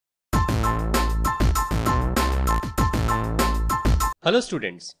Hello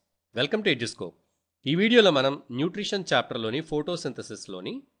students, welcome to ఎడ్యుస్కోప్. ఈ వీడియోలో మనం న్యూట్రిషన్ చాప్టర్లోని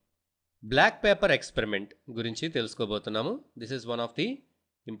ఫోటోసింథసిస్లోని బ్లాక్ పేపర్ ఎక్స్పెరిమెంట్ గురించి తెలుసుకోబోతున్నాము. This is one of the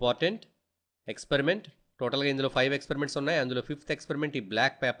important experiment. టోటల్గా ఇందులో 5 ఎక్స్పెరిమెంట్స్ ఉన్నాయి. అందులో 5th ఎక్స్పెరిమెంట్ ఈ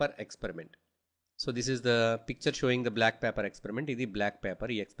black pepper experiment. So this is the picture showing the black pepper experiment. ఇది బ్లాక్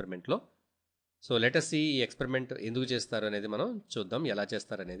పేపర్ ఈ ఎక్స్పెరిమెంట్లో. సో లెట్ us see ఈ experiment ఎందుకు చేస్తారు అనేది మనం చూద్దాం, ఎలా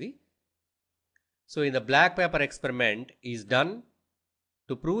చేస్తారనేది. So in the black pepper experiment is done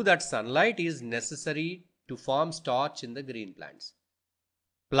to prove that sunlight is necessary to form starch in the green plants.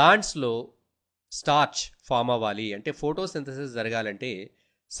 ప్లాంట్స్లో starch form అవ్వాలి అంటే ఫోటోసింథసిస్ జరగాలంటే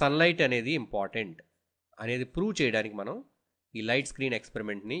సన్లైట్ అనేది ఇంపార్టెంట్ అనేది ప్రూవ్ చేయడానికి మనం ఈ లైట్ స్క్రీన్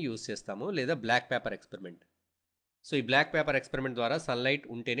ఎక్స్పెరిమెంట్ని యూజ్ చేస్తాము, లేదా బ్లాక్ పేపర్ ఎక్స్పెరిమెంట్. సో ఈ బ్లాక్ పేపర్ ఎక్స్పెరిమెంట్ ద్వారా సన్లైట్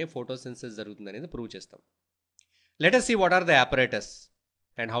ఉంటేనే ఫోటోసింథసిస్ జరుగుతుంది అనేది ప్రూవ్ చేస్తాం. Let us see what are the apparatus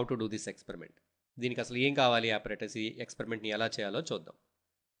and how to do this experiment. దీనికి అసలు ఏం కావాలి, apparatus ఈ ఎక్స్పెరిమెంట్ని ఎలా చేయాలో చూద్దాం.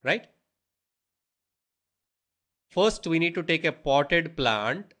 Right? First, we need to take a potted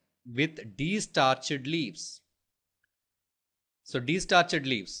plant with destarched leaves. So, destarched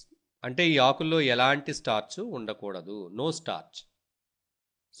leaves అంటే ఈ ఆకుల్లో ఎలాంటి స్టార్చ్ ఉండకూడదు, నో స్టార్చ్.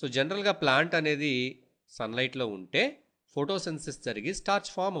 సో జనరల్గా ప్లాంట్ అనేది సన్లైట్లో ఉంటే ఫోటోసింథసిస్ జరిగి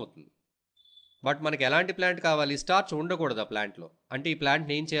స్టార్చ్ ఫామ్ అవుతుంది. బట్ మనకి ఎలాంటి ప్లాంట్ కావాలి, స్టార్చ్ ఉండకూడదు ఆ ప్లాంట్లో. అంటే ఈ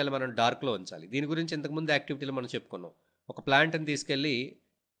ప్లాంట్ని ఏం చేయాలి, మనం డార్క్లో ఉంచాలి. దీని గురించి ఇంతకుముందు యాక్టివిటీలో మనం చెప్పుకున్నాం. ఒక ప్లాంట్ని తీసుకెళ్ళి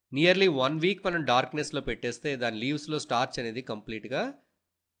నియర్లీ 1 వీక్ మనం డార్క్నెస్లో పెట్టేస్తే దాని లీవ్స్లో స్టార్చ్ అనేది కంప్లీట్గా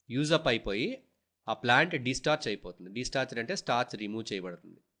యూజప్ అయిపోయి ఆ ప్లాంట్ డిస్టార్చ్ అయిపోతుంది. డిస్టార్చ్ అంటే స్టార్చ్ రిమూవ్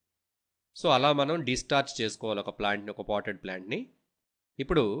చేయబడుతుంది. సో అలా మనం డిస్టార్చ్ చేసుకోవాలి ఒక ప్లాంట్ని, ఒక పాటెడ్ ప్లాంట్ని.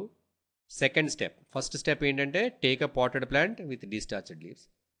 ఇప్పుడు సెకండ్ స్టెప్. ఫస్ట్ స్టెప్ ఏంటంటే take a potted plant with డిస్టార్చ్డ్ leaves.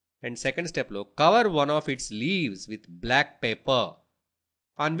 And second స్టెప్లో cover one of it's leaves with black pepper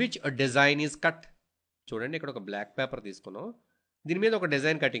on which a design is cut. చూడండి, ఇక్కడ ఒక బ్లాక్ పేపర్ తీసుకున్నాం, దీని మీద ఒక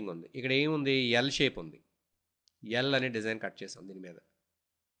డిజైన్ కటింగ్ ఉంది. ఇక్కడ ఏముంది, ఎల్ షేప్ ఉంది. ఎల్ అనే డిజైన్ కట్ చేసాం దీని మీద.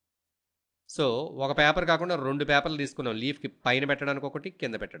 సో ఒక పేపర్ కాకుండా 2 పేపర్లు తీసుకున్నాం, లీఫ్కి పైన పెట్టడానికి ఒకటి,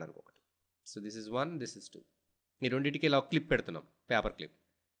 కింద పెట్టడానికి ఒకటి. So this is 1, this is 2. ఈ రెండింటికి ఇలా క్లిప్ పెడుతున్నాం, paper clip.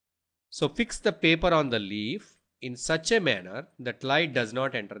 So fix the paper on the leaf in such a manner that light does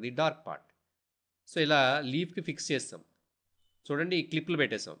not enter the dark part. So ఇలా లీఫ్కి ఫిక్స్ చేస్తాం. చూడండి, ఈ క్లిప్లు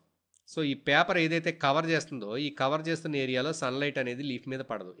పెట్టేసాం. సో ఈ పేపర్ ఏదైతే కవర్ చేస్తుందో ఈ కవర్ చేస్తున్న ఏరియాలో సన్లైట్ అనేది లీఫ్ మీద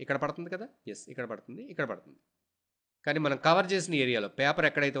పడదు. ఇక్కడ పడుతుంది కదా, ఎస్ ఇక్కడ పడుతుంది, ఇక్కడ పడుతుంది. కానీ మనం కవర్ చేసిన ఏరియాలో పేపర్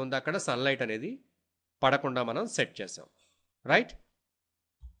ఎక్కడైతే ఉందో అక్కడ సన్లైట్ అనేది పడకుండా మనం సెట్ చేసాం. Right?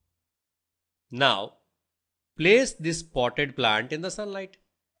 Now place this potted plant in the sunlight.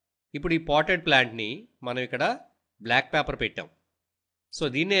 ఇప్పుడు ఈ పాటెడ్ ప్లాంట్ని మనం ఇక్కడ బ్లాక్ పేపర్ పెట్టాం. సో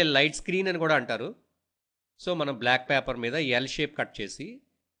దీన్నే లైట్ స్క్రీన్ అని కూడా అంటారు. సో మనం బ్లాక్ పేపర్ మీద ఎల్ షేప్ కట్ చేసి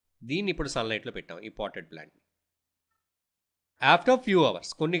దీన్ని ఇప్పుడు సన్లైట్లో పెట్టాం, ఈ పాటెడ్ ప్లాంట్ని. ఆఫ్టర్ ఫ్యూ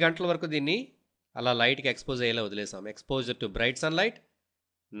అవర్స్, కొన్ని గంటల వరకు దీన్ని అలా లైట్కి ఎక్స్పోజ్ అయ్యేలా వదిలేసాం. Exposure to bright sunlight.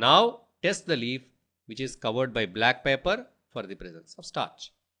 Now test the leaf which is covered by black pepper for the presence of starch.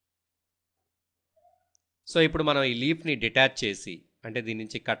 So ఇప్పుడు మనం ఈ లీఫ్ని డిటాచ్ చేసి, అంటే దీని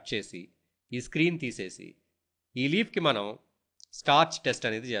నుంచి కట్ చేసి ఈ స్క్రీన్ తీసేసి ఈ లీఫ్కి మనం స్టార్చ్ టెస్ట్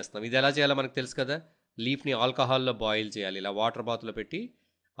అనేది చేస్తాం. ఇది ఎలా చేయాలో మనకు తెలుసు కదా. లీఫ్ని ఆల్కహాల్లో బాయిల్ చేయాలి, ఇలా వాటర్ బాత్లో పెట్టి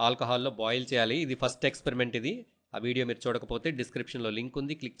ఆల్కహాల్లో బాయిల్ చేయాలి. ఇది ఫస్ట్ ఎక్స్పెరిమెంట్. ఇది ఆ వీడియో మీరు చూడకపోతే డిస్క్రిప్షన్లో లింక్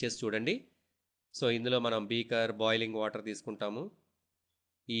ఉంది, క్లిక్ చేసి చూడండి. సో ఇందులో మనం బీకర్, బాయిలింగ్ వాటర్ తీసుకుంటాము.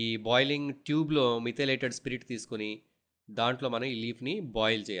 ఈ బాయిలింగ్ ట్యూబ్లో మిథైలేటెడ్ స్పిరిట్ తీసుకుని దాంట్లో మనం ఈ లీఫ్ని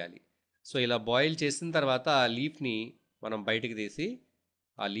బాయిల్ చేయాలి. సో ఇలా బాయిల్ చేసిన తర్వాత ఆ లీఫ్ని మనం బయటికి తీసి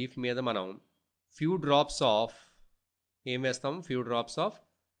ఆ లీఫ్ మీద మనం ఫ్యూ డ్రాప్స్ ఆఫ్ ఏం వేస్తాం, few drops of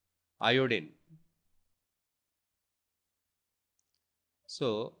iodine. So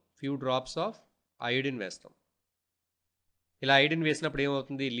few drops of iodine వేస్తాం. ఇలా అయోడిన్ వేసినప్పుడు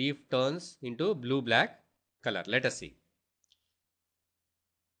ఏమవుతుంది, leaf turns into blue black colour. Let us see.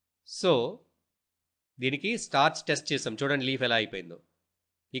 So దీనికి స్టార్చ్ టెస్ట్ చేసాం. చూడండి లీఫ్ ఎలా అయిపోయిందో.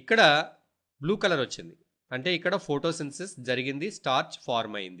 ఇక్కడ బ్లూ కలర్ వచ్చింది అంటే ఇక్కడ ఫోటోసింథసిస్ జరిగింది, స్టార్చ్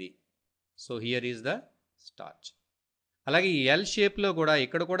ఫార్మ్ అయింది. So here is the starch. అలాగే ఈ ఎల్ షేప్లో కూడా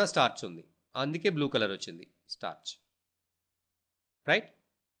ఇక్కడ కూడా స్టార్చ్ ఉంది, అందుకే బ్లూ కలర్ వచ్చింది, స్టార్చ్. రైట్?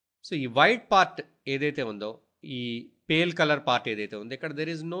 సో ఈ వైట్ పార్ట్ ఏదైతే ఉందో, ఈ పేల్ కలర్ పార్ట్ ఏదైతే ఉందో, ఇక్కడ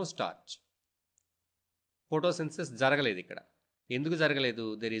there is no starch. Photosynthesis జరగలేదు ఇక్కడ. ఎందుకు జరగలేదు?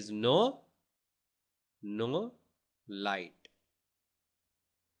 There is no light.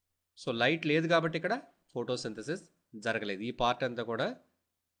 So light లేదు కాబట్టి ఇక్కడ ఫోటోసింథసిస్ జరగలేదు. ఈ పార్ట్ అంతా కూడా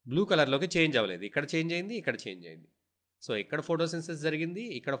బ్లూ కలర్లోకి చేంజ్ అవ్వలేదు. ఇక్కడ చేంజ్ అయింది, ఇక్కడ చేంజ్ అయింది. సో ఇక్కడ ఫోటోసింథసిస్ జరిగింది,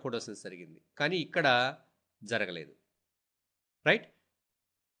 ఇక్కడ ఫోటోసింథసిస్ జరిగింది, కానీ ఇక్కడ జరగలేదు. Right?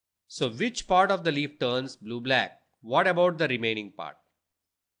 So which part of the leaf turns blue black? What about the remaining part?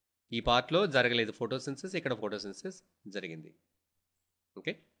 ఈ పార్ట్లో జరగలేదు ఫోటోసింథసిస్, ఇక్కడ ఫోటోసింథసిస్ జరిగింది.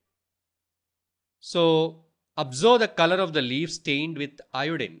 Okay, so observe the colour of the leave stained with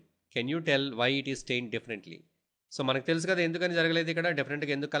iodine. Can you tell why it is stained differently? So మనకు తెలుసు కదా ఎందుకని జరగలేదు, ఇక్కడ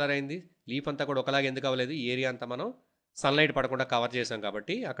డిఫరెంట్గా ఎందుకు కలర్ అయింది. లీఫ్ అంతా కూడా ఒకలాగా ఎందుకు అవ్వలేదు, ఈ ఏరియా అంతా మనం సన్లైట్ పడకుండా కవర్ చేసాం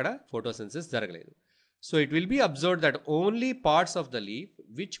కాబట్టి అక్కడ ఫోటోసింథసిస్ జరగలేదు. So it will be observed that only parts of the leaf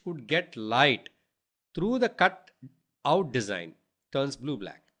which could get light through the cut out design turns blue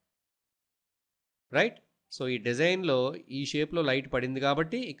black. Right, so ఈ డిజైన్లో ఈ షేప్లో లైట్ పడింది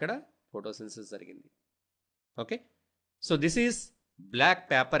కాబట్టి ఇక్కడ ఫోటోసింథసిస్ జరిగింది. Okay, so this is black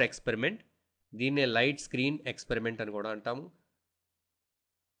pepper experiment. దీన్నే light screen experiment అని కూడా అంటాము.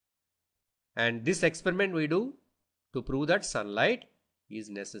 And this experiment we do to prove that sunlight is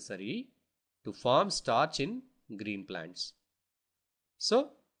necessary to form starch in green plants. So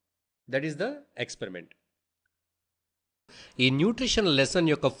that is the experiment. ఈ nutrition lesson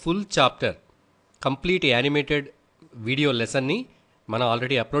యొక్క full chapter complete animated video లెసన్ని మనం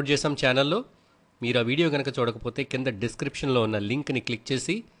already upload చేసాం ఛానల్లో. మీరు ఆ video కనుక చూడకపోతే కింద డిస్క్రిప్షన్లో ఉన్న లింక్ని క్లిక్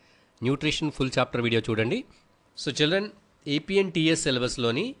చేసి న్యూట్రిషన్ ఫుల్ చాప్టర్ వీడియో చూడండి. So children, APN TS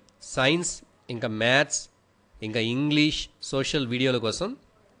సిలబస్లోని science, ఇంకా మ్యాథ్స్, ఇంకా ఇంగ్లీష్, సోషల్ వీడియోల కోసం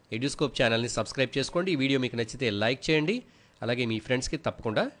ఎడ్యూస్కోప్ ఛానల్ని సబ్స్క్రైబ్ చేసుకోండి. ఈ వీడియో మీకు నచ్చితే లైక్ చేయండి, అలాగే మీ ఫ్రెండ్స్కి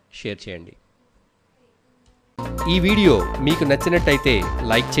తప్పకుండా షేర్ చేయండి. ఈ వీడియో మీకు నచ్చినట్టయితే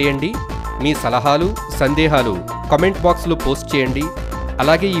లైక్ చేయండి. మీ సలహాలు, సందేహాలు కామెంట్ బాక్స్లో పోస్ట్ చేయండి.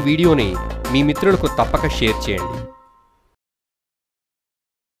 అలాగే ఈ వీడియోని మీ మిత్రులకు తప్పక షేర్ చేయండి.